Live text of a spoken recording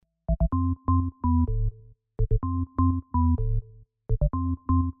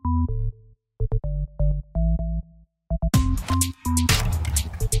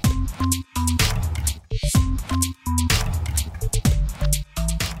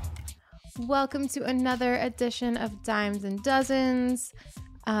Welcome to another edition of Dimes and Dozens.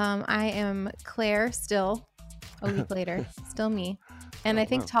 I am Claire, still a week later, still me. And I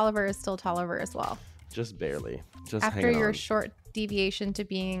think Wow. Tolliver is still Tolliver as well. Just barely. Just After hanging your on. short deviation to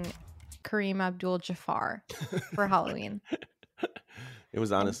being Kareem Abdul-Jabbar for Halloween. It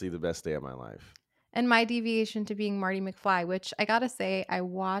was honestly the best day of my life. And my deviation to being Marty McFly, which I gotta say, I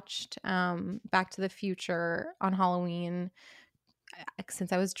watched Back to the Future on Halloween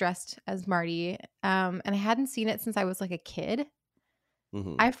since I was dressed as Marty. And I hadn't seen it since I was like a kid.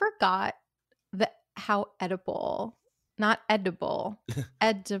 Mm-hmm. I forgot how edible, not edible,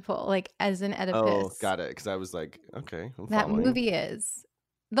 edible, like as in Oedipus. Oh, got it. Because I was like, okay, I'm That following. movie is.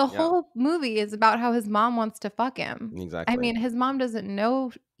 The Yeah. whole movie is about how his mom wants to fuck him. Exactly. I mean, his mom doesn't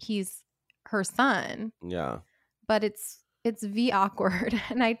know he's her son, Yeah. but it's V awkward,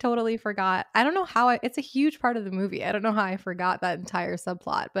 and I totally forgot. I don't know how it's a huge part of the movie. I don't know how I forgot that entire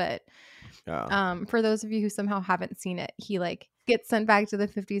subplot, but Yeah. for those of you who somehow haven't seen it, he like gets sent back to the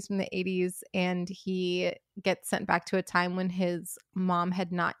 50s from the 80s, and he gets sent back to a time when his mom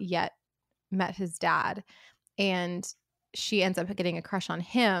had not yet met his dad, and she ends up getting a crush on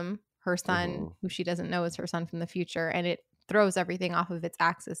him, her son, who she doesn't know is her son from the future, and it throws everything off of its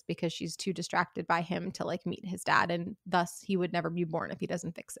axis because she's too distracted by him to like meet his dad, and thus he would never be born if he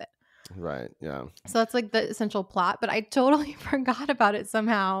doesn't fix it. Right. Yeah. So that's like the essential plot, but I totally forgot about it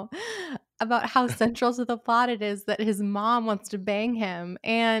somehow, about how central to the plot it is that his mom wants to bang him.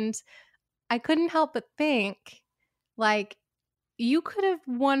 And I couldn't help but think, like, you could have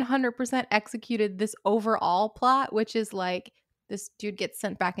 100% executed this overall plot, which is like this dude gets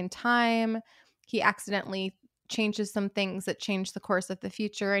sent back in time. He accidentally changes some things that change the course of the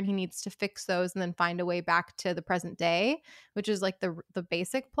future, and he needs to fix those and then find a way back to the present day, which is like the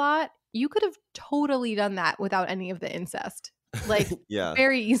basic plot. You could have totally done that without any of the incest, like Yeah.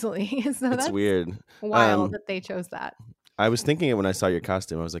 very easily. So It's that's weird. wild that they chose that. I was thinking it when I saw your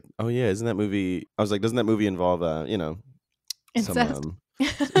costume. I was like, oh yeah, isn't that movie? I was like, doesn't that movie involve Incest. some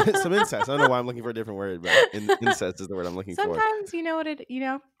some incest? I don't know why I'm looking for a different word, but incest is the word I'm looking for. Sometimes you know what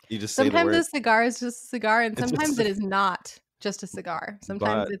You just say the sometimes word. a cigar is just a cigar, and It's sometimes just- it is not just a cigar.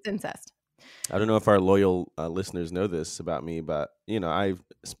 Sometimes But- it's incest. I don't know if our loyal listeners know this about me, but I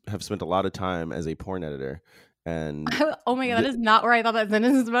have spent a lot of time as a porn editor, and Oh my god, that is not where I thought that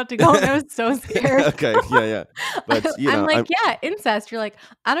sentence was about to go, and I was so scared. okay, yeah. But I'm like, yeah, incest. You're like,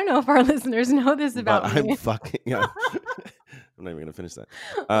 I don't know if our listeners know this about but me. I'm fucking. Yeah. I'm not even gonna finish that.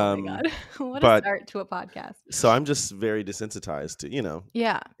 Oh my god, what a but- start to a podcast. So I'm just very desensitized to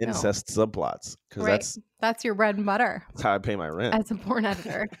Yeah, no. incest subplots because Right. That's your bread and butter that's how I pay my rent. as a porn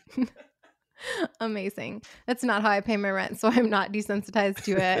editor. Amazing. That's not how I pay my rent, so I'm not desensitized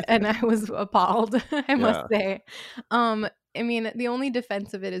to it, and I was appalled, I must say. I mean, the only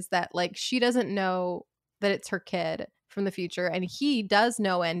defense of it is that like she doesn't know that it's her kid from the future, and he does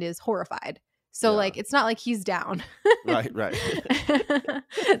know and is horrified. So like it's not like he's down. Right.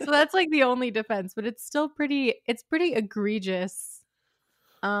 So that's like the only defense, but it's still pretty egregious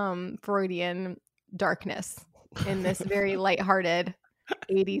Freudian darkness in this very lighthearted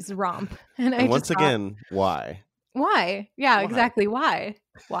 80s romp. And once again, why? Why? Yeah, Why? exactly. Why?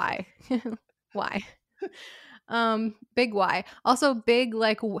 Why? Big why. Also big,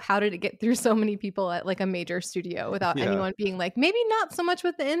 like, how did it get through so many people at like a major studio without anyone being like, maybe not so much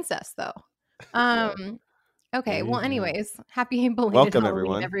with the incest though. Okay, well, anyways, happy belated Welcome,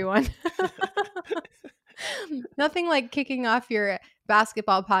 Halloween, everyone. Nothing like kicking off your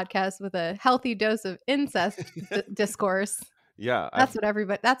basketball podcast with a healthy dose of incest discourse. Yeah,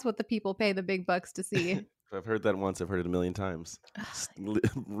 That's what the people pay the big bucks to see. I've heard that once. I've heard it a million times.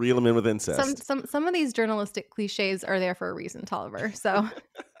 Reel them in with incest. Some of these journalistic cliches are there for a reason, Tolliver. So,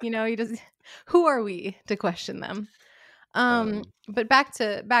 you just, who are we to question them? But back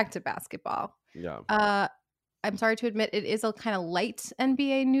to basketball. Yeah. I'm sorry to admit it is a kind of light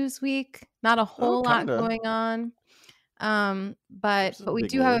NBA news week. Not a whole lot going on. But we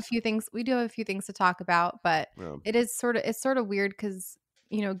do have a few things. We do have a few things to talk about. But it's sort of weird because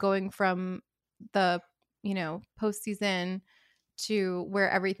going from the postseason to where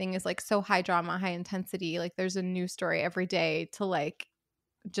everything is like so high drama, high intensity. Like there's a new story every day to like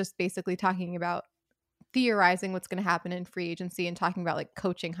just basically talking about theorizing what's going to happen in free agency and talking about like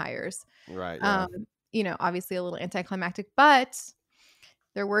coaching hires. Right. Yeah. Obviously a little anticlimactic, but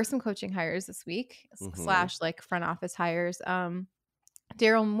there were some coaching hires this week / like front office hires.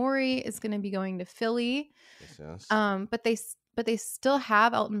 Daryl Morey is going to be going to Philly. Yes. But they still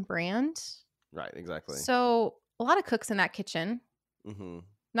have Elton Brand. Right. Exactly. So a lot of cooks in that kitchen. Mm-hmm.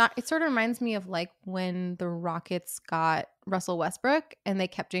 Not it sort of reminds me of like when the Rockets got Russell Westbrook and they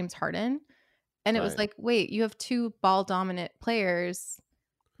kept James Harden. And it was Right. like, wait, you have two ball dominant players.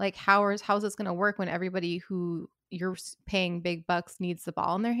 Like how's this gonna work when everybody who you're paying big bucks needs the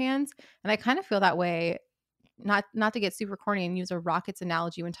ball in their hands? And I kind of feel that way. Not to get super corny and use a Rockets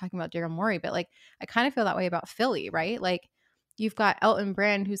analogy when talking about Daryl Morey, but like I kind of feel that way about Philly, right? Like you've got Elton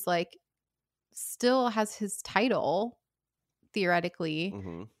Brand who's like still has his title theoretically,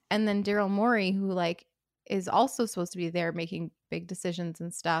 Hmm. and then Daryl Morey who like is also supposed to be there making big decisions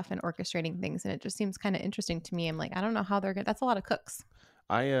and stuff and orchestrating things, and it just seems kind of interesting to me. I'm like, I don't know how they're gonna. That's a lot of cooks.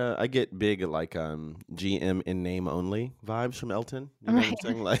 I get big like GM in name only vibes from Elton. You know what I'm Right.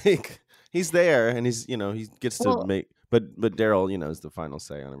 saying? Like he's there and he's he gets to Well, make, but Daryl is the final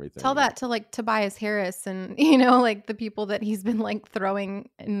say on tell everything. And that to like Tobias Harris and like the people that he's been like throwing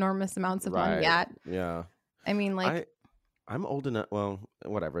enormous amounts of money right, at. yeah. I mean, like, I I'm old enough. Well,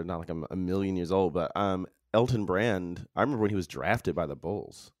 whatever. Not like I'm a million years old, but Elton Brand. I remember when he was drafted by the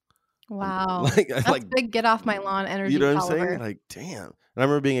Bulls. wow, Like I that's like big get off my lawn you energy know what I'm saying? caliber. Like damn. And I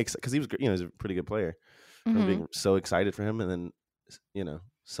remember being excited because he was he's a pretty good player. I remember Hmm. being so excited for him, and then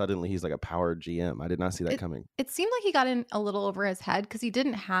suddenly he's like a power GM. I did not see that It coming. it seemed like he got in a little over his head because he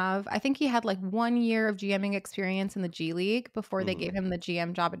didn't have. I think he had like 1 year of GMing experience in the G League before they gave Hmm. him the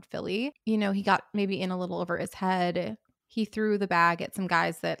GM job at Philly. He got maybe in a little over his head. He threw the bag at some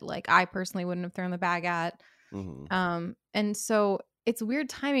guys that like I personally wouldn't have thrown the bag at. Hmm. And so it's weird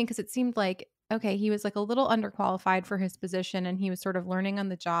timing because it seemed like, okay, he was like a little underqualified for his position and he was sort of learning on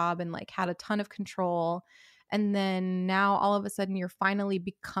the job and like had a ton of control. And then now all of a sudden you're finally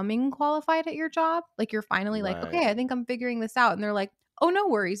becoming qualified at your job. Like you're finally like, Right. okay, I think I'm figuring this out. And they're like, oh, no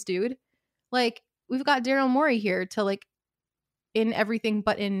worries, dude. Like we've got Daryl Morey here to like in everything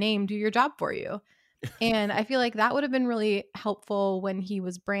but in name do your job for you. And I feel like that would have been really helpful when he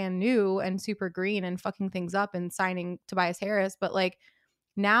was brand new and super green and fucking things up and signing Tobias Harris. But like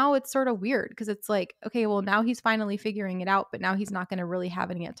now it's sort of weird because it's like, okay, well, now he's finally figuring it out, but now he's not going to really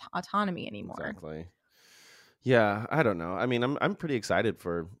have any autonomy anymore. Exactly. Yeah, I don't know. I mean, I'm pretty excited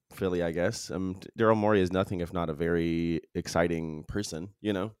for Philly. I guess. Daryl Morey is nothing if not a very exciting person.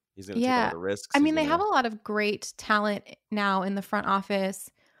 He's going to take a Yeah. lot of risks. I He's mean, they going have to a lot of great talent now in the front office,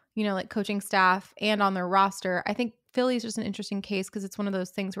 like coaching staff and on their roster. I think Philly's just an interesting case because it's one of those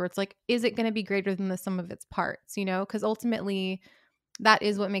things where it's like, is it going to be greater than the sum of its parts? Because ultimately, that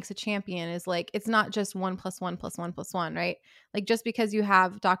is what makes a champion is like it's not just 1+1+1+1, right? Like just because you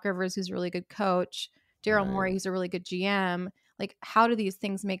have Doc Rivers who's a really good coach, Daryl right. Morey who's a really good GM, like how do these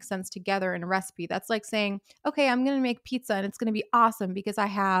things make sense together in a recipe? That's like saying, okay, I'm going to make pizza and it's going to be awesome because I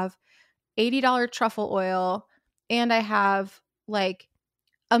have $80 truffle oil and I have like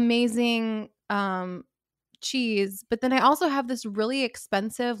amazing cheese, but then I also have this really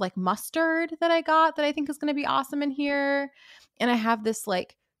expensive like mustard that I got that I think is going to be awesome in here. And I have this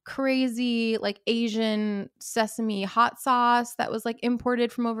like crazy like Asian sesame hot sauce that was like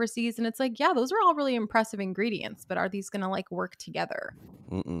imported from overseas, and it's like, yeah, those are all really impressive ingredients, but are these going to like work together?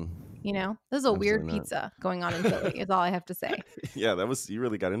 Mm-mm. This is a weird Absolutely pizza going on in Philly is all I have to say. Yeah, you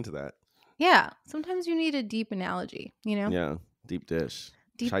really got into that. Yeah, sometimes you need a deep analogy. Yeah, deep dish,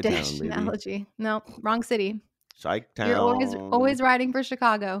 Deep Chi-town, dish baby, analogy. No, wrong city. You're always Chi-town. always riding for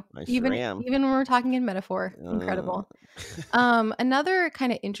Chicago, I sure even am. even when we're talking in metaphor. Uh, Incredible. Another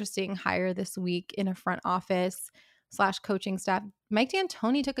kind of interesting hire this week in a front office slash coaching staff. Mike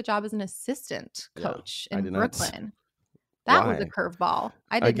D'Antoni took a job as an assistant yeah, coach I in did not. Brooklyn. That was a Why? curveball.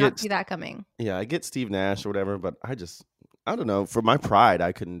 I I did not get see that coming. Yeah, I get Steve Nash or whatever, but I don't know. For my pride,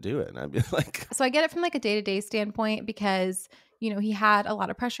 I couldn't do it. And I'd be like, So I get it from like a day-to-day standpoint because he had a lot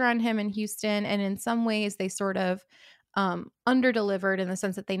of pressure on him in Houston, and in some ways they sort of under-delivered in the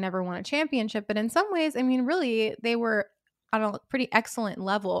sense that they never won a championship, but in some ways, I mean, really they were on a pretty excellent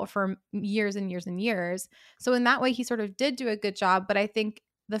level for years and years and years. So in that way he sort of did do a good job, but I think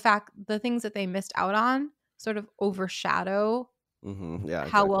the things that they missed out on sort of overshadow yeah,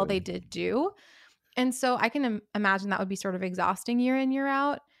 how well exactly. they did do. And so I can imagine that would be sort of exhausting year in, year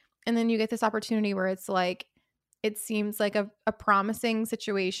out. And then you get this opportunity where it's like, it seems like a promising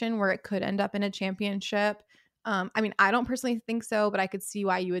situation where it could end up in a championship. I mean, I don't personally think so, but I could see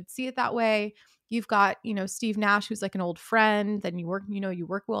why you would see it that way. You've got, Steve Nash, who's like an old friend, then you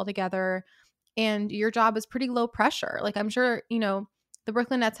work well together, and your job is pretty low pressure. Like I'm sure, the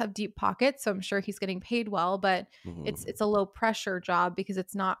Brooklyn Nets have deep pockets, so I'm sure he's getting paid well, but Hmm. it's a low pressure job because it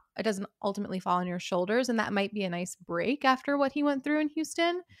doesn't ultimately fall on your shoulders, and that might be a nice break after what he went through in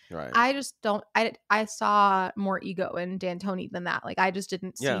Houston. Right. I just don't. I saw more ego in D'Antoni than that. Like I just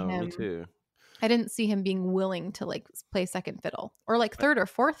didn't see Yeah, me him. too. I didn't see him being willing to like play second fiddle or like third or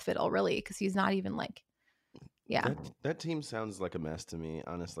fourth fiddle, really, because he's not even like, yeah. That team sounds like a mess to me,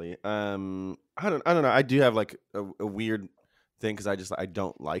 honestly. I don't know. I do have like a weird thing because I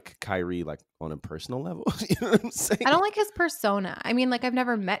don't like Kyrie like on a personal level. You know what I'm saying? I don't like his persona. I mean, like I've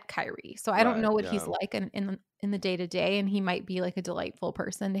never met Kyrie, so I don't Right. know what he's Yeah. like in the day to day, and he might be like a delightful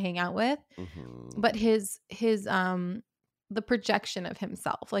person to hang out with. Hmm. But his the projection of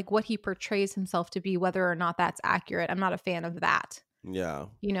himself, like what he portrays himself to be, whether or not that's accurate, I'm not a fan of that. Yeah.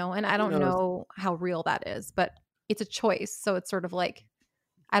 And I don't It's- know how real that is, but it's a choice, so it's sort of like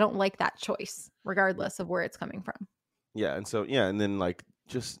I don't like that choice regardless of where it's coming from. yeah. And so and then like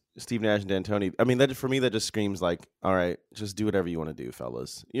just Steve Nash and D'Antoni. I mean, that for me that just screams like, all right, just do whatever you want to do,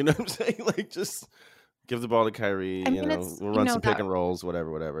 fellas. You know what I'm saying? Like just give the ball to Kyrie. I mean, it's We'll run some pick that and rolls,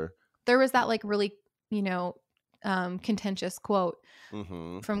 whatever. there was that like really, contentious quote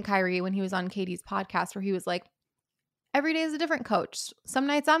Hmm. from Kyrie when he was on Katie's podcast where he was like, every day is a different coach. Some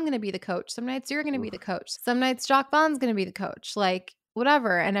nights I'm going to be the coach. Some nights you're going to be the coach. Some nights Jacques Vaughn's going to be the coach. Like,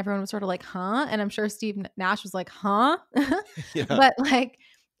 whatever. And everyone was sort of like, huh? And I'm sure Steve Nash was like, huh? Yeah.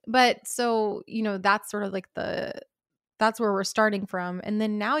 but so, that's sort of like that's where we're starting from. And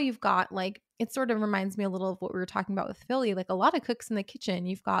then now you've got like, it sort of reminds me a little of what we were talking about with Philly, like a lot of cooks in the kitchen.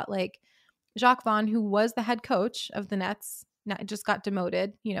 You've got like Jacques Vaughn, who was the head coach of the Nets, just got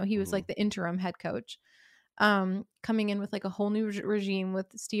demoted. He was like the interim head coach, coming in with like a whole new regime with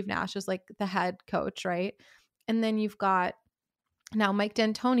Steve Nash as like the head coach, right? And then you've got now Mike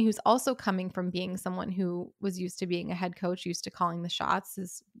D'Antoni, who's also coming from being someone who was used to being a head coach, used to calling the shots,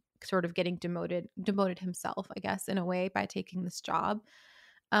 is sort of getting demoted himself, I guess, in a way by taking this job.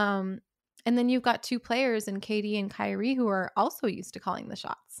 And then you've got two players in KD and Kyrie who are also used to calling the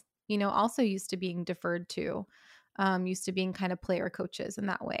shots, also used to being deferred to, used to being kind of player coaches in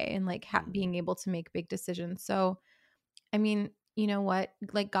that way and like being able to make big decisions. So, I mean, you know what?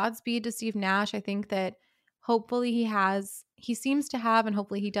 Like Godspeed to Steve Nash. I think that hopefully he seems to have, and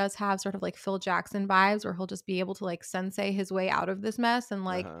hopefully he does have sort of like Phil Jackson vibes where he'll just be able to like sensei his way out of this mess and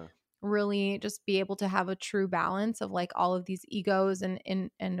like really just be able to have a true balance of like all of these egos and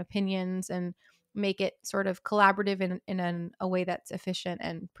opinions and make it sort of collaborative in a way that's efficient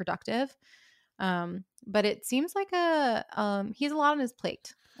and productive. But it seems like he's a lot on his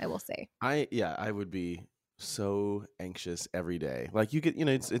plate, I will say. I would be so anxious every day. Like you get,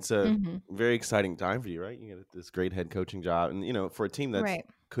 it's a Mm-hmm. very exciting time for you, right? You get this great head coaching job, and for a team that Right.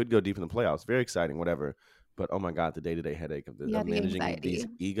 could go deep in the playoffs, very exciting, whatever. But oh my god, the day-to-day headache of Yeah, the managing these anxiety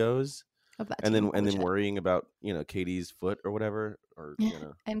egos, of that and team. then Holy shit. worrying about Katie's foot or whatever, or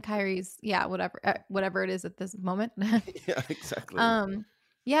And Kyrie's, whatever it is at this moment. yeah, exactly.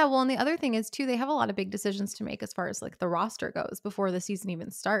 Yeah, well, and the other thing is too, they have a lot of big decisions to make as far as like the roster goes before the season even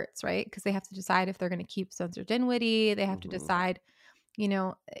starts, right? Because they have to decide if they're going to keep Spencer Dinwiddie. They have to decide,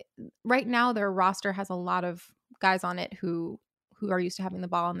 right now their roster has a lot of guys on it who are used to having the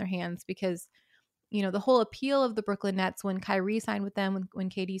ball in their hands because, the whole appeal of the Brooklyn Nets when Kyrie signed with them, when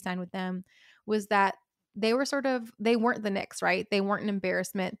KD signed with them, was that they weren't the Knicks, right? They weren't an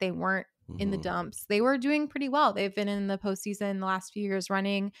embarrassment. They weren't in the dumps. They were doing pretty well. They've been in the postseason the last few years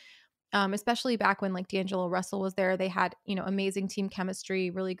running, especially back when like D'Angelo Russell was there. They had, amazing team chemistry,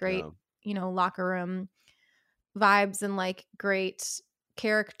 really great, locker room vibes and like great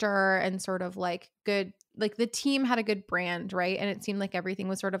character and sort of like good, like the team had a good brand, right? And it seemed like everything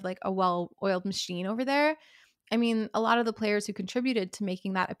was sort of like a well-oiled machine over there. I mean, a lot of the players who contributed to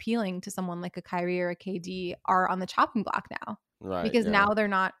making that appealing to someone like a Kyrie or a KD are on the chopping block now. Right. Because yeah. now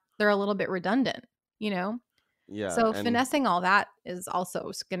they're a little bit redundant, Yeah. So and finessing all that is also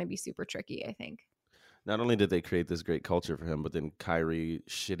going to be super tricky, I think. not only did they create this great culture for him, but then Kyrie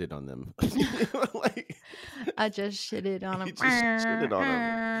shitted on them. I just shitted on him. He just shitted on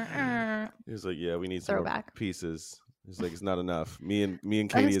him. He was like, "Yeah, we need some more pieces." He's like, "It's not enough. Me and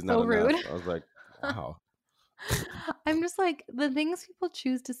Katie is not rude. enough." I was like, "Wow." I'm just like, the things people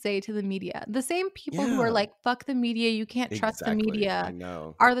choose to say to the media, the same people who are like, "Fuck the media, you can't trust the media," I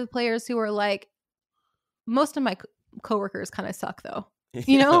know. are the players who are like, most of my coworkers kind of suck though.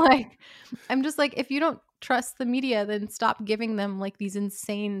 Like I'm just like, if you don't trust the media, then stop giving them like these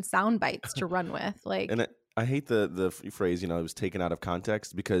insane sound bites to run with. Like, and I hate the phrase, it was taken out of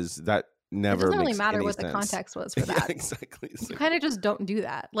context because that never it doesn't really makes matter any what sense. the context was for that. Yeah, exactly. You kind of just don't do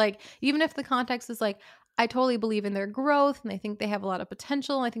that. Like, even if the context is like, I totally believe in their growth and I think they have a lot of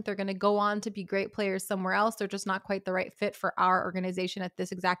potential. I think they're going to go on to be great players somewhere else. They're just not quite the right fit for our organization at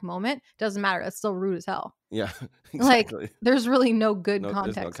this exact moment. Doesn't matter. That's still rude as hell. Yeah, exactly. Like, there's really no good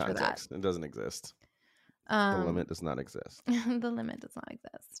context, there's no for that. It doesn't exist. The limit does not exist. The limit does not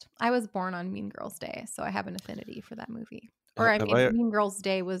exist. I was born on Mean Girls Day, so I have an affinity for that movie. Or I Have mean, I? Mean Girls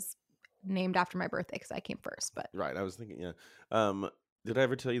Day was named after my birthday because I came first. But Right. I was thinking. Yeah. Did I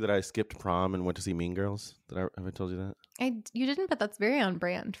ever tell you that I skipped prom and went to see Mean Girls? Have I told you that? you didn't, but that's very on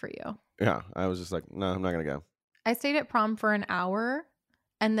brand for you. Yeah. I was just like, no, I'm not gonna go. I stayed at prom for an hour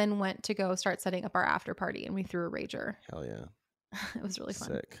and then went to go start setting up our after party, and we threw a rager. Hell yeah. It was really fun.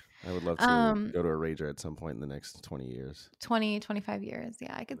 Sick. I would love to go to a rager at some point in the next 20 years. 25 years.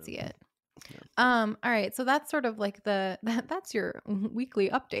 Yeah, I could see it. Yeah. All right. So that's sort of like that's your weekly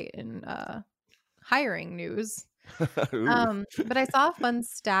update in hiring news. But I saw a fun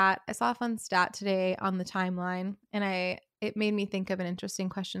stat. I saw a fun stat today on the timeline, and it made me think of an interesting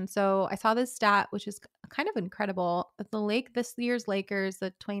question. So I saw this stat, which is kind of incredible. That this year's Lakers,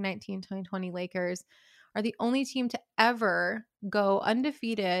 the 2019-2020 Lakers, are the only team to ever go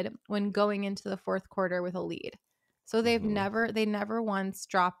undefeated when going into the fourth quarter with a lead. So they never once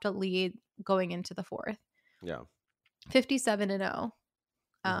dropped a lead going into the fourth. Yeah. 57-0.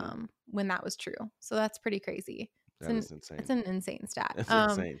 When that was true. So that's pretty crazy. That is insane. It's an insane stat. It's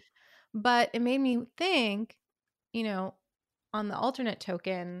insane. But it made me think, on the alternate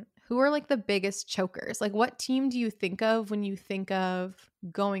token, who are like the biggest chokers? Like, what team do you think of when you think of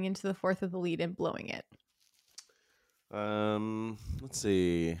going into the fourth with the lead and blowing it? Let's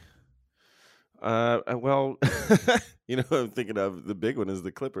see. Well, I'm thinking of the big one is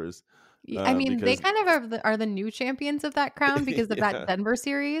the Clippers. I mean, they kind of are the new champions of that crown because of that Denver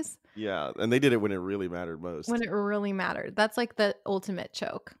series. Yeah, and they did it when it really mattered most. When it really mattered. That's like the ultimate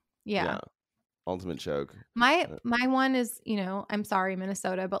choke. Yeah. Ultimate choke. My one is, I'm sorry,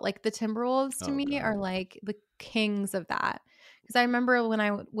 Minnesota, but like the Timberwolves to me are like the kings of that. Because I remember when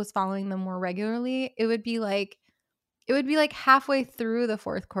I was following them more regularly, it would be like halfway through the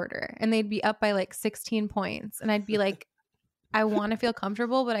fourth quarter and they'd be up by like 16 points. And I'd be like, I want to feel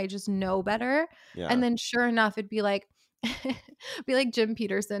comfortable, but I just know better. Yeah. And then sure enough, it'd be like Jim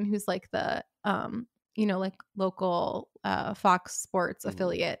Peterson, who's like the, like local Fox Sports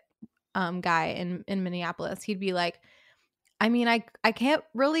affiliate guy in Minneapolis. He'd be like, I mean, I can't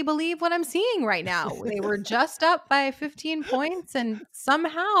really believe what I'm seeing right now. They were just up by 15 points and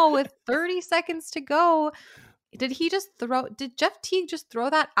somehow with 30 seconds to go, did Jeff Teague just throw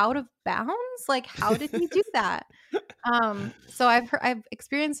that out of bounds? Like, how did he do that? So I've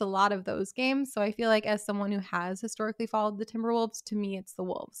experienced a lot of those games. So I feel like as someone who has historically followed the Timberwolves, to me, it's the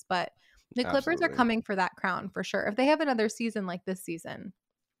Wolves. But the Clippers are coming for that crown for sure. If they have another season like this season,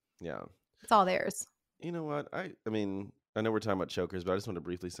 yeah, it's all theirs. You know what? I mean, I know we're talking about chokers, but I just want to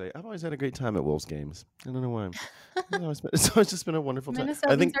briefly say I've always had a great time at Wolves games. I don't know why. It's always just been a wonderful time.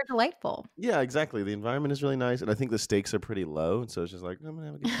 Minnesotans are delightful. Yeah, exactly. The environment is really nice, and I think the stakes are pretty low. So it's just like, I'm going to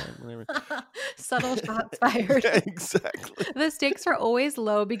have a good time, whatever. Subtle shots fired. Yeah, exactly. The stakes are always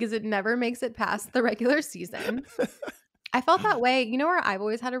low because it never makes it past the regular season. I felt that way. You know where I've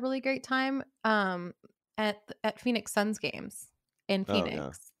always had a really great time? At Phoenix Suns games in Phoenix. Oh,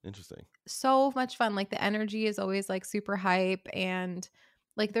 yeah. Interesting. So much fun. Like the energy is always like super hype, and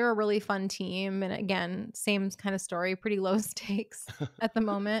like they're a really fun team. And again, same kind of story, pretty low stakes at the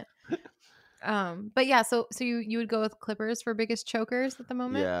moment. But yeah, so you would go with Clippers for biggest chokers at the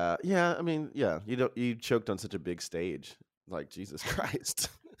moment? Yeah. I mean, yeah. You choked on such a big stage. Like, Jesus Christ.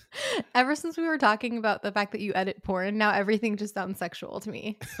 Ever since we were talking about the fact that you edit porn, now everything just sounds sexual to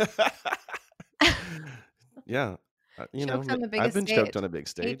me. Yeah. I've been choked on a big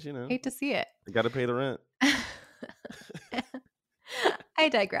stage, Hate to see it. I got to pay the rent. I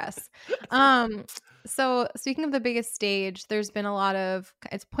digress. So speaking of the biggest stage, there's been a lot of,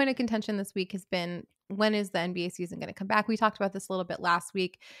 it's point of contention this week has been, when is the NBA season going to come back? We talked about this a little bit last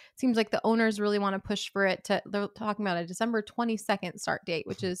week. It seems like the owners really want to push for it they're talking about a December 22nd start date,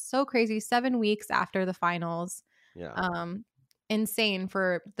 which is so crazy. 7 weeks after the finals. Yeah. Insane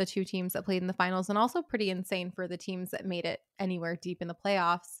for the two teams that played in the finals, and also pretty insane for the teams that made it anywhere deep in the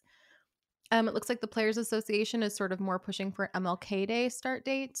playoffs. It looks like the Players Association is sort of more pushing for an MLK Day start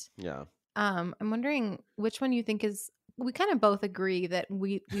date. Yeah. I'm wondering which one you think is. We kind of both agree that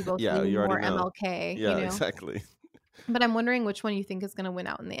we both lean more MLK. Yeah, exactly. But I'm wondering which one you think is going to win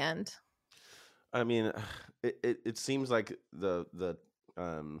out in the end. I mean, it seems like the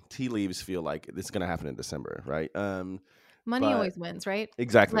tea leaves feel like it's going to happen in December, right? Money always wins, right?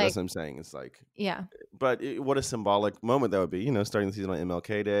 Exactly. Like, that's what I'm saying. It's like, yeah. But what a symbolic moment that would be, starting the season on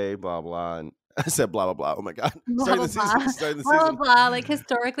MLK Day, blah, blah. And I said blah, blah, blah. Oh my God. Starting the season. Blah, blah, like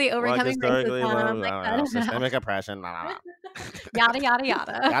historically overcoming racism. Systemic oppression. Yada, yada,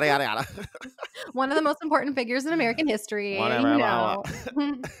 yada. Yada, yada, yada. One of the most important figures in American history. Whatever.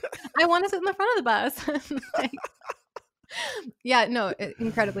 I I want to sit in the front of the bus. Like, yeah, no,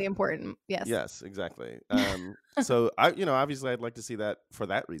 incredibly important. Yes. Yes, exactly. So obviously I'd like to see that for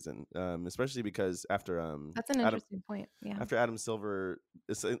that reason, especially because That's an interesting point. Yeah. after Adam Silver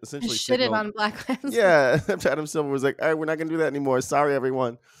essentially Shitted signaled, on Black Lives. yeah, after Adam Silver was like, all right, we're not gonna do that anymore. Sorry,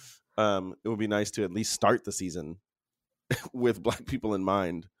 everyone. It would be nice to at least start the season with Black people in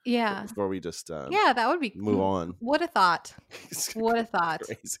mind. Yeah. Before we just Yeah, that would be move on. What a thought. What a thought.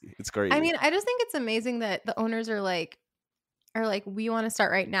 Crazy. It's crazy. I mean, I just think it's amazing that the owners are like, we want to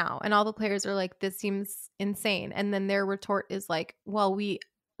start right now. And all the players are like, this seems insane. And then their retort is like, well, we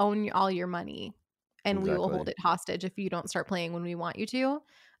own all your money and we will hold it hostage if you don't start playing when we want you to.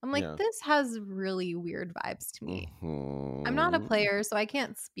 I'm like, this has really weird vibes to me. I'm not a player, so I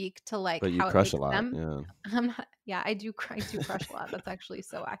can't speak to like but you how crush it a lot. them. Yeah. I'm not. Yeah, I do crush a lot. That's actually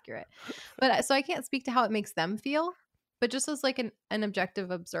so accurate. But so I can't speak to how it makes them feel. But just as like an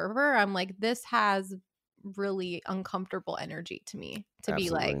objective observer, I'm like, this has really uncomfortable energy to me to be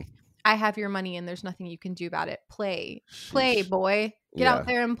like, I have your money and there's nothing you can do about it. Play, boy, get out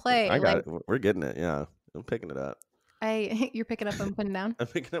there and play. I got it. We're getting it. Yeah, I'm picking it up. You're picking up and putting down. I'm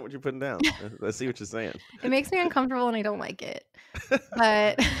picking up what you're putting down. Let's see what you're saying. It makes me uncomfortable and I don't like it,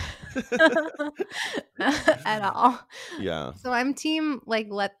 but at all. Yeah. So I'm team like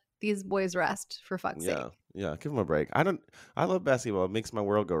let these boys rest for fuck's sake. Yeah, give them a break. I love basketball. It makes my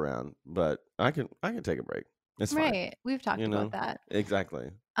world go round, but I can take a break. It's fine. Right. We've talked about that. Exactly.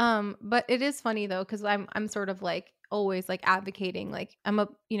 But it is funny though, because I'm sort of like always like advocating, like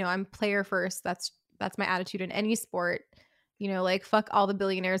I'm player first. That's my attitude in any sport. Like fuck all the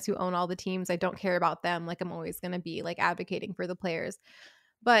billionaires who own all the teams. I don't care about them. Like I'm always gonna be like advocating for the players.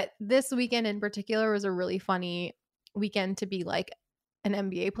 But this weekend in particular was a really funny weekend to be like an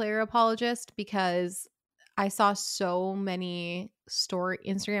NBA player apologist, because I saw so many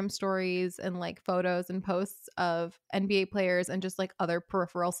Instagram stories and like photos and posts of NBA players and just like other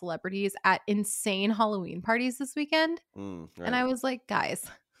peripheral celebrities at insane Halloween parties this weekend. Right. And I was like, guys,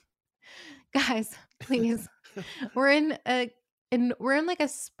 please. we're in like a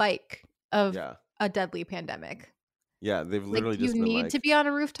spike of a deadly pandemic. Yeah, they've literally just been need to be on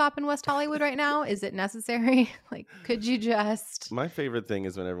a rooftop in West Hollywood right now? Is it necessary? Like, could you just... My favorite thing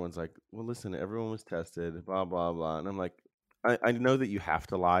is when everyone's like, well, listen, everyone was tested, blah, blah, blah. And I'm like, I know that you have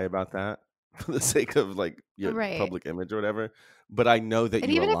to lie about that for the sake of like your public image or whatever, but I know that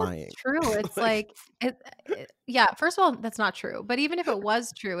you are lying. It's true. It's like yeah, first of all, that's not true. But even if it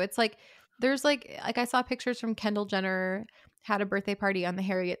was true, it's like there's like I saw pictures from Kendall Jenner had a birthday party on the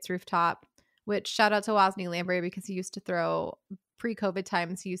Harriet's rooftop, which shout out to Wosny Lambre, because he used to throw pre-COVID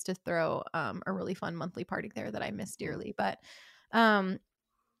times. He used to throw a really fun monthly party there that I miss dearly. But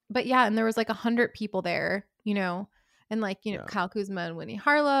yeah, and there was like 100 people there, and like, Kyle Kuzma and Whitney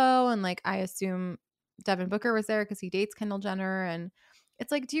Harlow. And like, I assume Devin Booker was there because he dates Kendall Jenner. And it's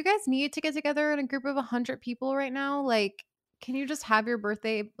like, do you guys need to get together in a group of 100 people right now? Like, can you just have your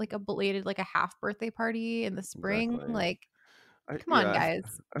birthday, like a belated, like a half birthday party in the spring? Exactly. Like, come on, guys.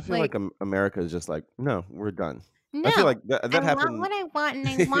 I feel like America is just like, no, we're done. No, I feel like that happened. I want what I want, and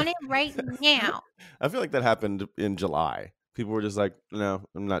I want it right now. I feel like that happened in July. People were just like, no,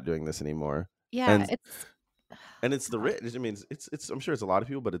 I'm not doing this anymore. Yeah, and it's the rich. I mean, it's. I'm sure it's a lot of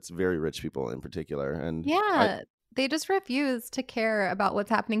people, but it's very rich people in particular. And they just refuse to care about what's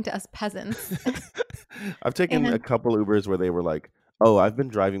happening to us peasants. I've taken a couple Ubers where they were like, oh, I've been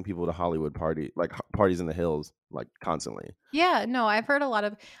driving people to Hollywood parties in the hills, like constantly. Yeah, no, I've heard a lot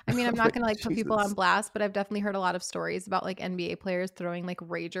of, I mean, I'm not going to like put people on blast, but I've definitely heard a lot of stories about like NBA players throwing like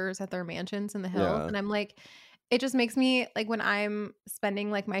ragers at their mansions in the hills. Yeah. And I'm like, it just makes me like, when I'm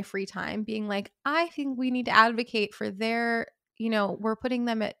spending like my free time being like, I think we need to advocate for their, we're putting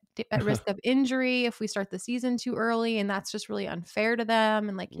them at risk of injury if we start the season too early, and that's just really unfair to them,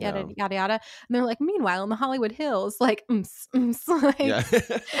 and like yada yada yada. And they're like, meanwhile in the Hollywood Hills, like, like I'm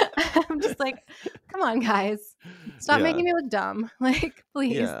just like, come on, guys, stop making me look dumb, like,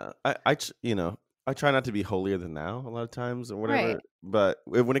 please. Yeah, I try not to be holier than thou a lot of times or whatever, but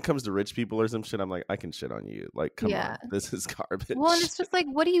when it comes to rich people or some shit, I'm like, I can shit on you. Like, come on, this is garbage. Well, and it's just like,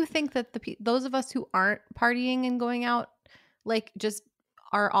 what do you think that those of us who aren't partying and going out, like, just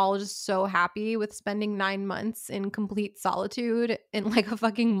are all just so happy with spending 9 months in complete solitude in like a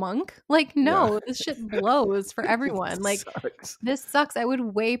fucking monk? Like, no, this shit blows for everyone. Like, this sucks. I would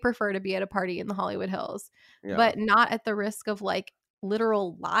way prefer to be at a party in the Hollywood Hills, but not at the risk of like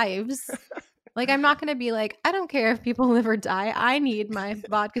literal lives. Like, I'm not going to be like, I don't care if people live or die. I need my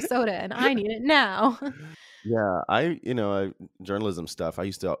vodka soda and I need it now. Yeah, journalism stuff. I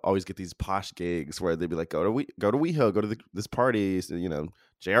used to always get these posh gigs where they'd be like, go to WeHo, go to this party. So,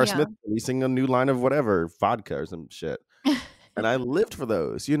 J.R. Smith releasing a new line of whatever, vodka or some shit. And I lived for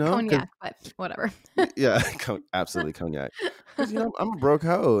those, Cognac, but whatever. Yeah, absolutely cognac. Because, I'm a broke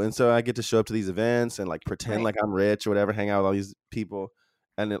hoe. And so I get to show up to these events and like pretend like I'm rich or whatever, hang out with all these people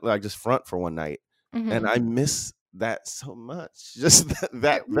and like just front for one night. Mm-hmm. And I miss that so much. Just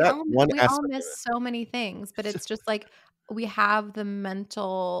that one aspect. We all miss so many things, but it's just like we have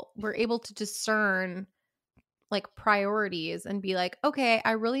we're able to discern like priorities and be like, okay,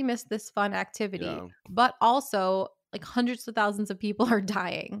 I really miss this fun activity, but also like hundreds of thousands of people are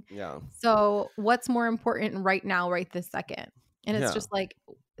dying. Yeah. So what's more important right now, right this second? And it's just like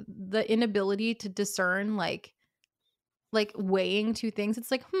the inability to discern like weighing two things.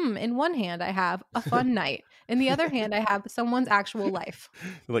 It's like, in one hand I have a fun night. In the other hand, I have someone's actual life.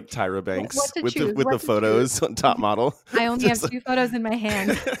 Like Tyra Banks with the photos on Top Model. I only have 2 photos in my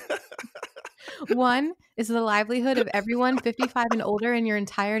hand. One is the livelihood of everyone 55 and older in your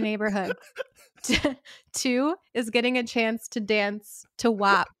entire neighborhood. 2 is getting a chance to dance to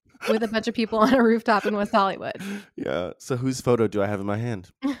WAP with a bunch of people on a rooftop in West Hollywood. Yeah. So whose photo do I have in my hand?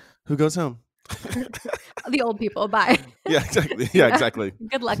 Who goes home? The old people. Bye. Yeah, exactly. Yeah, exactly.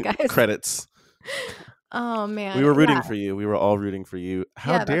 Good luck, guys. Credits. Oh, man. We were rooting for you. We were all rooting for you.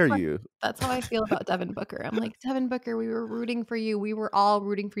 How dare you? That's how I feel about Devin Booker. I'm like, Devin Booker, we were rooting for you. We were all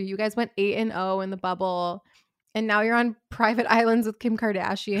rooting for you. You guys went 8-0 in the bubble. And now you're on private islands with Kim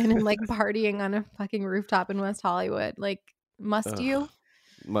Kardashian and like partying on a fucking rooftop in West Hollywood. Like, must you?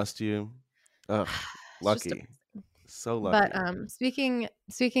 Must you? Lucky. So lucky. But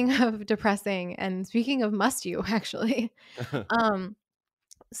speaking of depressing and speaking of must you, actually,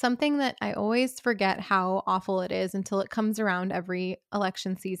 something that I always forget how awful it is until it comes around every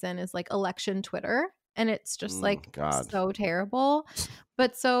election season is like election Twitter. And it's just so terrible.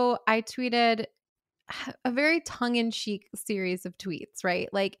 But so I tweeted a very tongue-in-cheek series of tweets, right?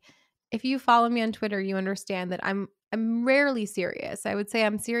 Like if you follow me on Twitter, you understand that I'm rarely serious. I would say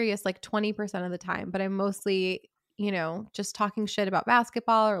I'm serious like 20% of the time, but I'm mostly, just talking shit about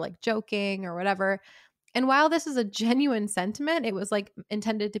basketball or like joking or whatever. And while this is a genuine sentiment, it was like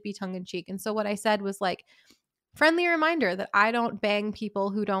intended to be tongue-in-cheek. And so what I said was like, friendly reminder that I don't bang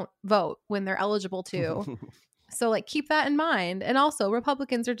people who don't vote when they're eligible to. So like keep that in mind. And also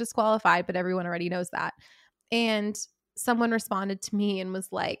Republicans are disqualified, but everyone already knows that. And someone responded to me and was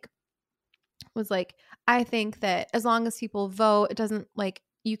like, I think that as long as people vote, it doesn't like,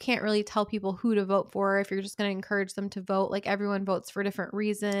 you can't really tell people who to vote for if you're just going to encourage them to vote. Like everyone votes for different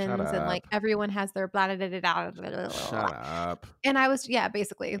reasons and like everyone has their blah, blah, blah, blah, blah. Shut up. And I was,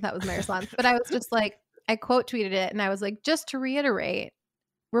 basically that was my response. But I was just like, I quote tweeted it and I was like, just to reiterate,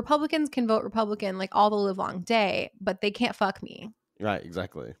 Republicans can vote Republican like all the live long day, but they can't fuck me. Right,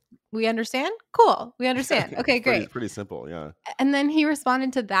 exactly. We understand? Cool. We understand. Okay, great. Pretty simple, yeah. And then he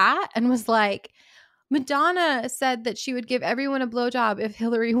responded to that and was like, Madonna said that she would give everyone a blowjob if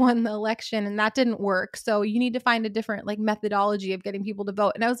Hillary won the election, and that didn't work. So you need to find a different like methodology of getting people to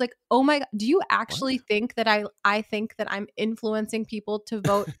vote. And I was like, oh my God, do you actually think that I think that I'm influencing people to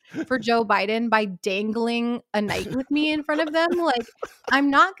vote for Joe Biden by dangling a knight with me in front of them? Like, I'm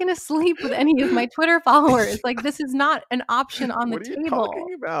not going to sleep with any of my Twitter followers. Like, this is not an option on the table. What are you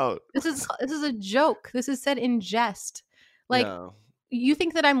talking about? This is a joke. This is said in jest. Like, you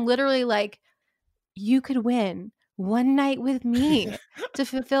think that I'm literally like, you could win one night with me to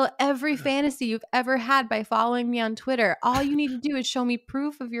fulfill every fantasy you've ever had by following me on Twitter. All you need to do is show me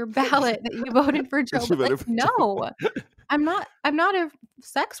proof of your ballot that you voted for Joe Biden. Like, no, I'm not a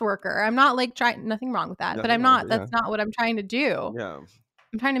sex worker. I'm not like trying, nothing wrong with that, but I'm not, that's not what I'm trying to do. Yeah.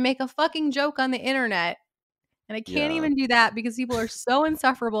 I'm trying to make a fucking joke on the internet. And I can't even do that because people are so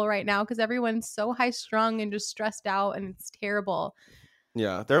insufferable right now because everyone's so high strung and just stressed out and it's terrible.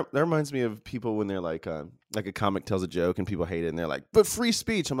 Yeah, that reminds me of people when they're like a comic tells a joke and people hate it and they're like, but free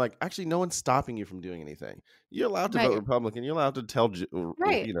speech. I'm like, actually, no one's stopping you from doing anything. You're allowed to vote Republican. You're allowed to tell,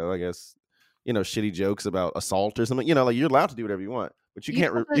 I guess, shitty jokes about assault or something. Like you're allowed to do whatever you want, but you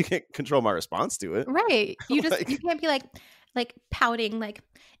can't control my response to it. Right. You just you can't be like pouting like,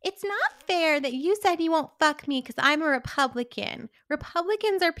 it's not fair that you said you won't fuck me because I'm a Republican.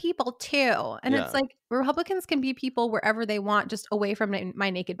 Republicans are people too. And it's like Republicans can be people wherever they want, just away from my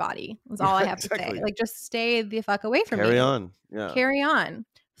naked body. That's all I have to say. Like just stay the fuck away from me. Carry on. Yeah. Carry on.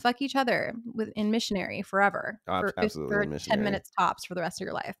 Fuck each other in missionary forever. Absolutely. For missionary. 10 minutes tops for the rest of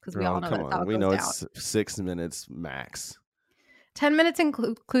your life because we all know that's how it goes down. We know it's 6 minutes max. 10 minutes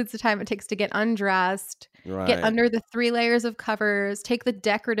includes the time it takes to get undressed, Right. get under the 3 layers of covers, take the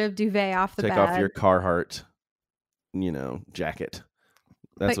decorative duvet off the bed. Take off your Carhartt, jacket.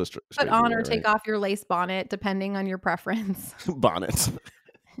 That's what's put on or take off your lace bonnet, depending on your preference. Bonnets.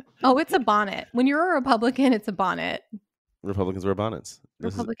 Oh, it's a bonnet. When you're a Republican, it's a bonnet. Republicans wear bonnets.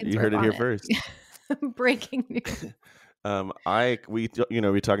 Republicans you heard it here first. Breaking news. We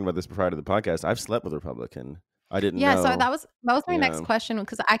talking about this prior to the podcast. I've slept with a Republican. I didn't know. Yeah, so that was my next question,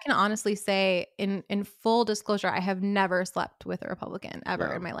 because I can honestly say in full disclosure, I have never slept with a Republican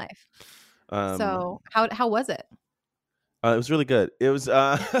ever in my life. So how was it? It was really good. It was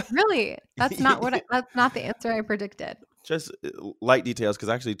really. That's not the answer I predicted. Just light details, because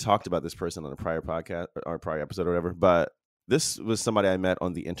I actually talked about this person on a prior podcast or prior episode or whatever. But this was somebody I met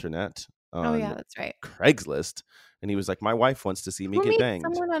on the internet. Oh yeah, that's right. Craigslist, and he was like, "My wife wants to see me get banged."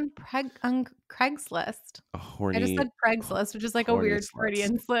 Someone on Craigslist. Horny. I just said Craigslist, which is like a weird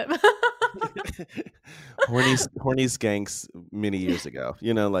Freudian slip. horny skanks many years ago.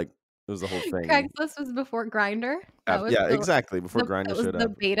 It was the whole thing. Craigslist was before Grindr. Exactly. Before Grindr showed up. The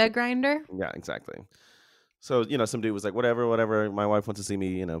beta Grindr. Yeah, exactly. So, some dude was like, whatever. My wife wants to see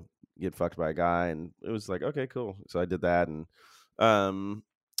me, get fucked by a guy. And it was like, okay, cool. So I did that. And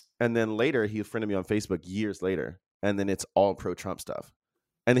then later he friended me on Facebook years later. And then it's all pro-Trump stuff.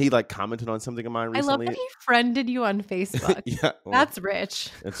 And he commented on something of mine recently. I love that he friended you on Facebook. Yeah, well, that's rich.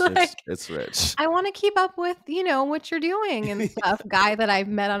 It's rich. I want to keep up with what you're doing and stuff. Guy that I've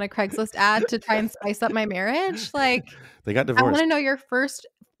met on a Craigslist ad to try and spice up my marriage. They got divorced. I want to know your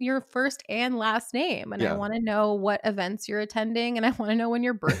first and last name, and I want to know what events you're attending, and I want to know when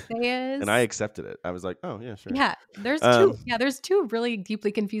your birthday is. And I accepted it. I was like, oh yeah, sure. Yeah, there's two really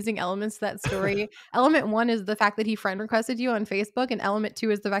deeply confusing elements to that story. Element 1 is the fact that he friend requested you on Facebook, and element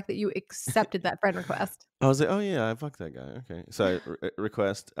 2 is the fact that you accepted that friend request. I was like, oh yeah, I fucked that guy. Okay, so I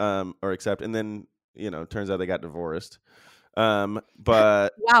request or accept, and then turns out they got divorced.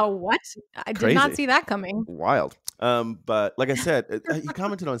 But wow, what? I did not see that coming. Wild. But like I said, he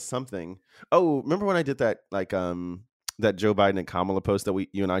commented on something. Oh, remember when I did that that Joe Biden and Kamala post that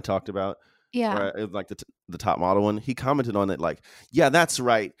you and I talked about? Yeah, it was like the top model one. He commented on it yeah, that's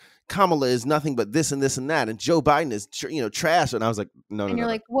right. Kamala is nothing but this and this and that, and Joe Biden is trash. And I was like, no. And you're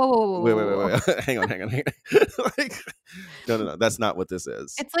like, whoa, wait, hang on. No, that's not what this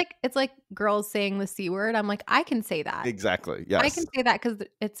is. It's like girls saying the C word. I'm like, I can say that. Exactly. Yes, I can say that because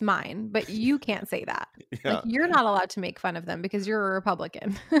it's mine, but you can't say that. Yeah. You're not allowed to make fun of them because you're a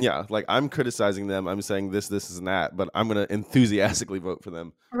Republican. Yeah, I'm criticizing them. I'm saying this, and that, but I'm gonna enthusiastically vote for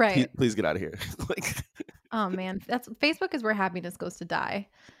them. Right. Please get out of here. Oh man, Facebook is where happiness goes to die.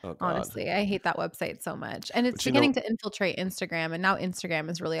 Oh, honestly, I hate that website so much, and it's beginning to infiltrate Instagram, and now Instagram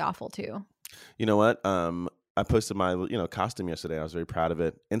is really awful too. You know what? I posted my costume yesterday. I was very proud of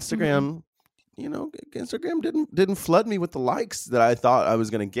it. Instagram, Instagram didn't flood me with the likes that I thought I was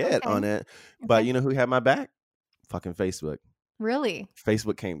gonna get on it. But who had my back? Fucking Facebook. Really?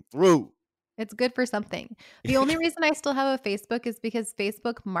 Facebook came through. It's good for something. The only reason I still have a Facebook is because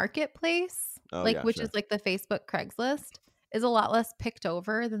Facebook Marketplace, which is like the Facebook Craigslist, is a lot less picked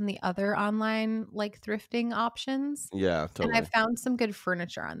over than the other online thrifting options. Yeah, totally. And I've found some good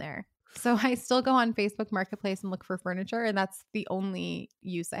furniture on there. So I still go on Facebook Marketplace and look for furniture, and that's the only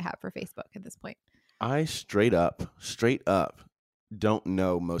use I have for Facebook at this point. I straight up don't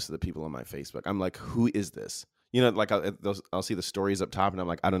know most of the people on my Facebook. I'm like, who is this? I'll see the stories up top, and I'm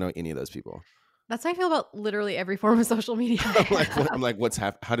like, I don't know any of those people. That's how I feel about literally every form of social media. I'm like, what's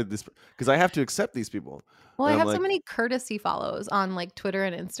happened? How did this? Because I have to accept these people. Well, I have so many courtesy follows on Twitter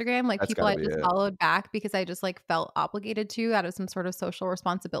and Instagram, people I just followed back because I just felt obligated to out of some sort of social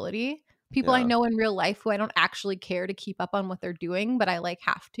responsibility. People I know in real life who I don't actually care to keep up on what they're doing, but I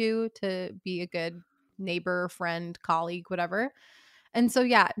have to be a good neighbor, friend, colleague, whatever. And so,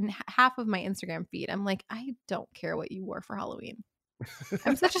 yeah, half of my Instagram feed, I'm like, I don't care what you wore for Halloween.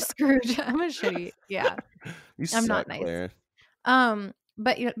 I'm such a Scrooge. I'm a shitty. Yeah. I'm not nice. Claire.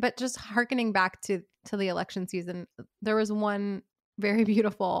 But just hearkening back to the election season, there was one very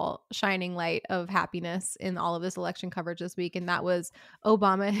beautiful shining light of happiness in all of this election coverage this week. And that was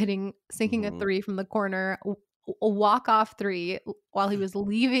Obama sinking a three from the corner, a walk-off three while he was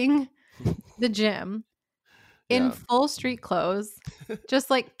leaving the gym. In full street clothes, just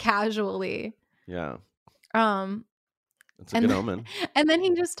casually. Yeah. That's a good omen. And then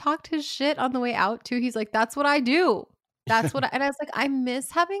he just talked his shit on the way out too. He's like, that's what I do. That's what and I was like, I miss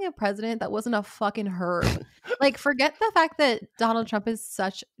having a president that wasn't a fucking herb. Forget the fact that Donald Trump is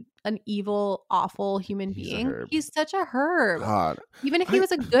such an evil, awful human being. He's such a herb. God. Even if he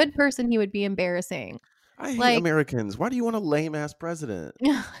was a good person, he would be embarrassing. I hate Americans. Why do you want a lame ass president?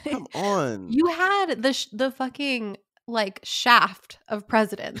 Come on. You had the fucking like shaft of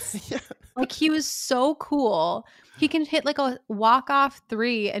presidents. Yeah. Like he was so cool. He can hit like a walk-off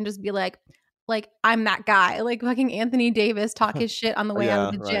 3 and just be like I'm that guy. Like fucking Anthony Davis talk his shit on the way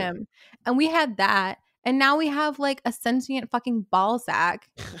out of the gym. And we had that. And now we have like a sentient fucking ball sack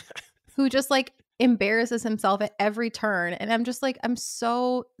who just like embarrasses himself at every turn. And I'm just like, I'm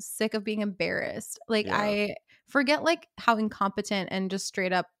so sick of being embarrassed. Like I forget like how incompetent and just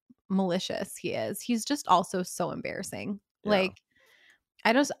straight up malicious he is. He's just also so embarrassing. Like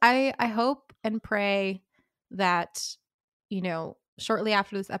I hope and pray that, you know, shortly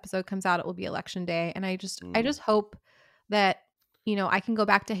after this episode comes out, it will be election day. And I just hope that, you know, I can go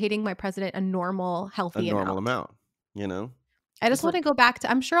back to hating my president a normal, healthy amount, you know? I just want to go back to,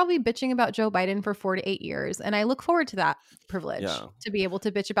 I'm sure I'll be bitching about Joe Biden for 4 to 8 years. And I look forward to that privilege to be able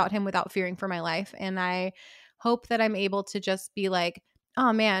to bitch about him without fearing for my life. And I hope that I'm able to just be like,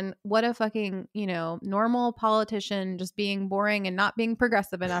 oh man, what a fucking, you know, normal politician just being boring and not being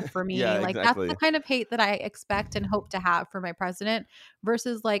progressive enough for me. Like exactly. That's the kind of hate that I expect and hope to have for my president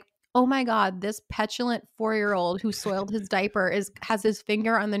versus like, oh my God, this petulant 4-year-old who soiled his diaper has his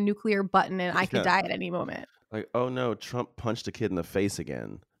finger on the nuclear button and I could die at any moment. Like, oh no, Trump punched a kid in the face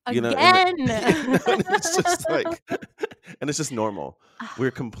again. You know, and it's just like, and it's just normal.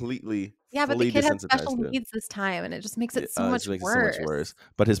 We're completely but the kid has special needs this time, and it just makes it so much worse.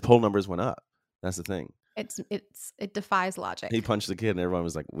 But his poll numbers went up. That's the thing. It defies logic. He punched the kid, and everyone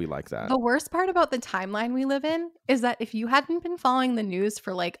was like, "We like that." The worst part about the timeline we live in is that if you hadn't been following the news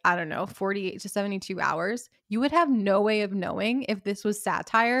for like, I don't know, 48 to 72 hours, you would have no way of knowing if this was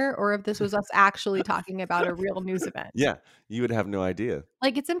satire or if this was us actually talking about a real news event. Yeah, you would have no idea.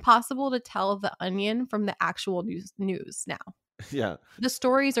 Like it's impossible to tell the Onion from the actual news now. Yeah. The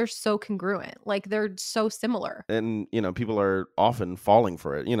stories are so congruent. Like they're so similar. And, you know, people are often falling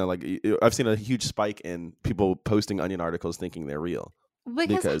for it. You know, like I've seen a huge spike in people posting Onion articles thinking they're real.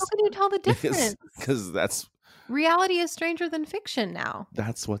 Because how can you tell the difference? Because that's... Reality is stranger than fiction now.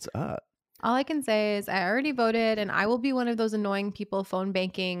 That's what's up. All I can say is I already voted and I will be one of those annoying people phone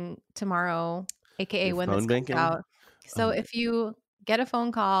banking tomorrow, aka when this comes out. So if you get a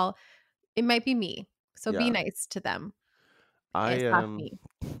phone call, it might be me. So be nice to them. I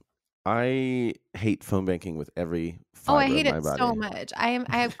hate phone banking with every fiber I hate of my it body. so much. I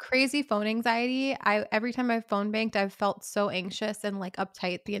have crazy phone anxiety. Every time I've phone banked, I've felt so anxious and like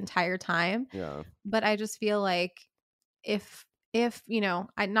uptight the entire time. Yeah. But I just feel like if you know,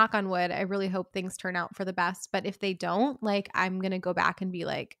 I knock on wood, I really hope things turn out for the best. But if they don't, like I'm gonna go back and be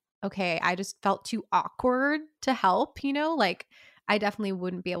like, okay, I just felt too awkward to help, you know? Like I definitely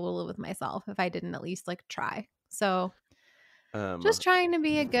wouldn't be able to live with myself if I didn't at least like try. So just trying to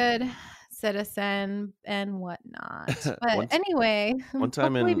be a good citizen and whatnot. But anyway, one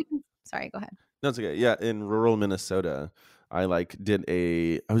time sorry, go ahead. No, it's okay. Yeah, in rural Minnesota, I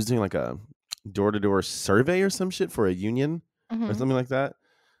was doing like a door-to-door survey or some shit for a union or something like that.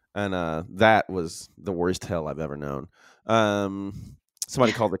 And that was the worst hell I've ever known.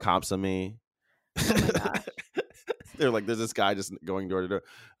 Somebody called the cops on me. Oh my gosh. They're like, there's this guy just going door to door.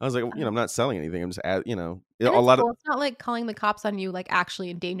 I was like, you know, I'm not selling anything. I'm just, you know, it's not like calling the cops on you like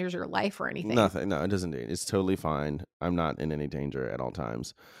actually endangers your life or anything. Nothing. No, it doesn't. It's totally fine. I'm not in any danger at all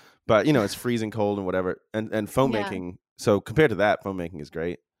times. But, you know, it's freezing cold and whatever. And phone banking. So compared to that, phone banking is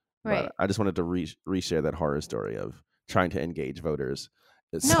great. Right. But I just wanted to reshare that horror story of trying to engage voters.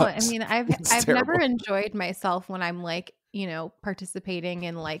 I mean, I've never enjoyed myself when I'm like, you know, participating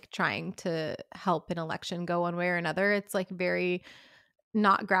in like trying to help an election go one way or another. It's like very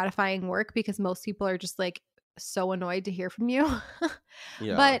not gratifying work because most people are just like so annoyed to hear from you.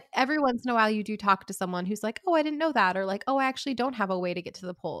 Yeah. But every once in a while you do talk to someone who's like, oh, I didn't know that. Or like, oh, I actually don't have a way to get to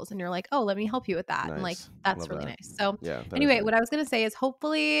the polls. And you're like, oh, let me help you with that. Nice. And like, that's really nice. So yeah, anyway, what I was going to say is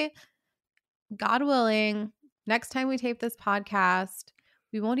hopefully, God willing, next time we tape this podcast,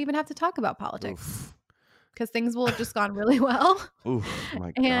 we won't even have to talk about politics because things will have just gone really well. Oof,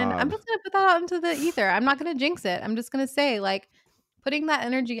 my God. And I'm just going to put that out into the ether. I'm not going to jinx it. I'm just going to say, like, putting that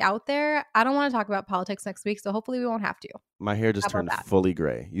energy out there, I don't want to talk about politics next week, so hopefully we won't have to. My hair just turned fully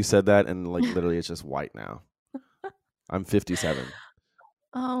gray. You said that, and like literally it's just white now. I'm 57.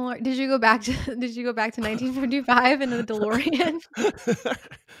 Oh, did you go back to 1955 in a DeLorean?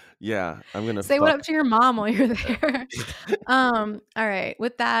 Yeah, I'm gonna say what up to your mom while you're there. All right,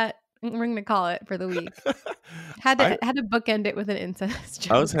 with that, we're gonna call it for the week. Had to bookend it with an incest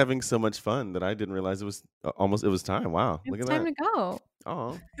joke. I was having so much fun that I didn't realize it was time. Wow, look at that. It's time to go.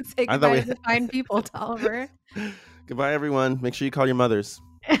 Oh, say goodbye to the fine people, Tolliver. Goodbye, everyone. Make sure you call your mothers.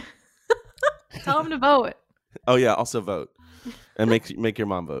 Tell him to vote. Oh yeah, also vote. And make your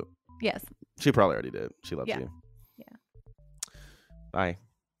mom vote. Yes. She probably already did. She loves you. Yeah. Bye.